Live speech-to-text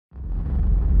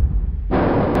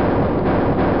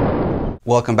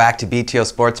Welcome back to BTO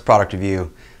Sports Product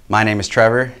Review. My name is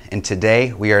Trevor, and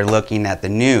today we are looking at the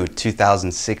new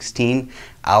 2016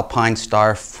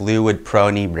 Alpinestars Fluid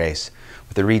Pro Knee Brace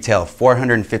with a retail of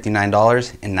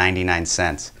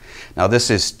 $459.99. Now this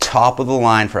is top of the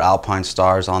line for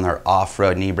Alpinestars on their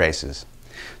off-road knee braces.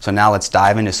 So now let's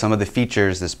dive into some of the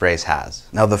features this brace has.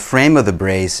 Now the frame of the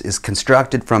brace is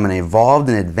constructed from an evolved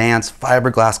and advanced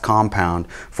fiberglass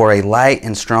compound for a light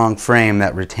and strong frame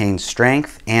that retains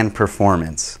strength and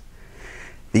performance.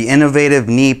 The innovative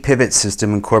knee pivot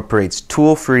system incorporates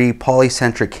tool-free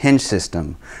polycentric hinge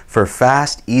system for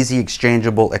fast, easy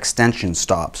exchangeable extension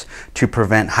stops to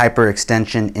prevent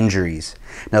hyperextension injuries.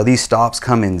 Now these stops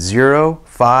come in 0,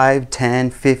 5,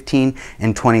 10, 15,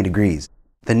 and 20 degrees.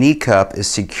 The knee cup is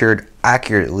secured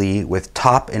accurately with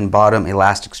top and bottom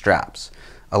elastic straps,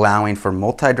 allowing for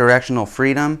multi-directional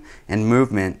freedom and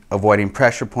movement, avoiding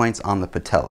pressure points on the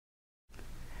patella.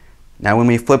 Now when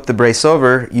we flip the brace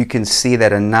over, you can see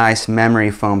that a nice memory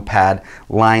foam pad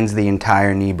lines the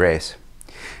entire knee brace.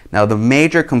 Now the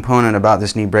major component about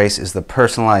this knee brace is the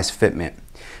personalized fitment.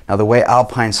 Now the way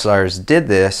Alpinestars did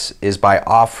this is by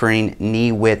offering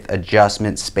knee width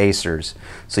adjustment spacers,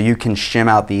 so you can shim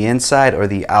out the inside or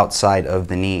the outside of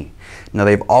the knee. Now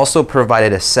they've also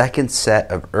provided a second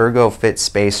set of ErgoFit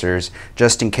spacers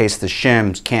just in case the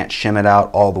shims can't shim it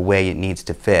out all the way it needs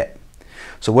to fit.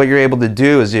 So what you're able to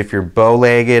do is if you're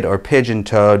bow-legged or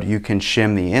pigeon-toed, you can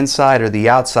shim the inside or the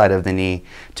outside of the knee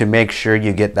to make sure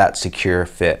you get that secure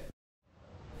fit.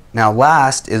 Now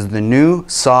last is the new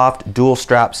soft dual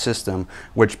strap system,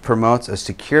 which promotes a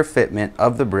secure fitment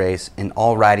of the brace in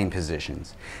all riding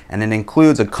positions. And it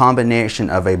includes a combination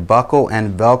of a buckle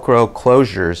and Velcro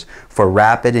closures for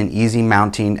rapid and easy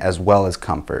mounting as well as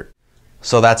comfort.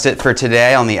 So that's it for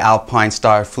today on the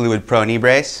Alpinestars Fluid Pro Knee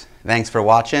Brace. Thanks for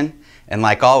watching. And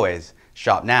like always,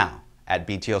 shop now at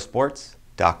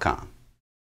BTOSports.com.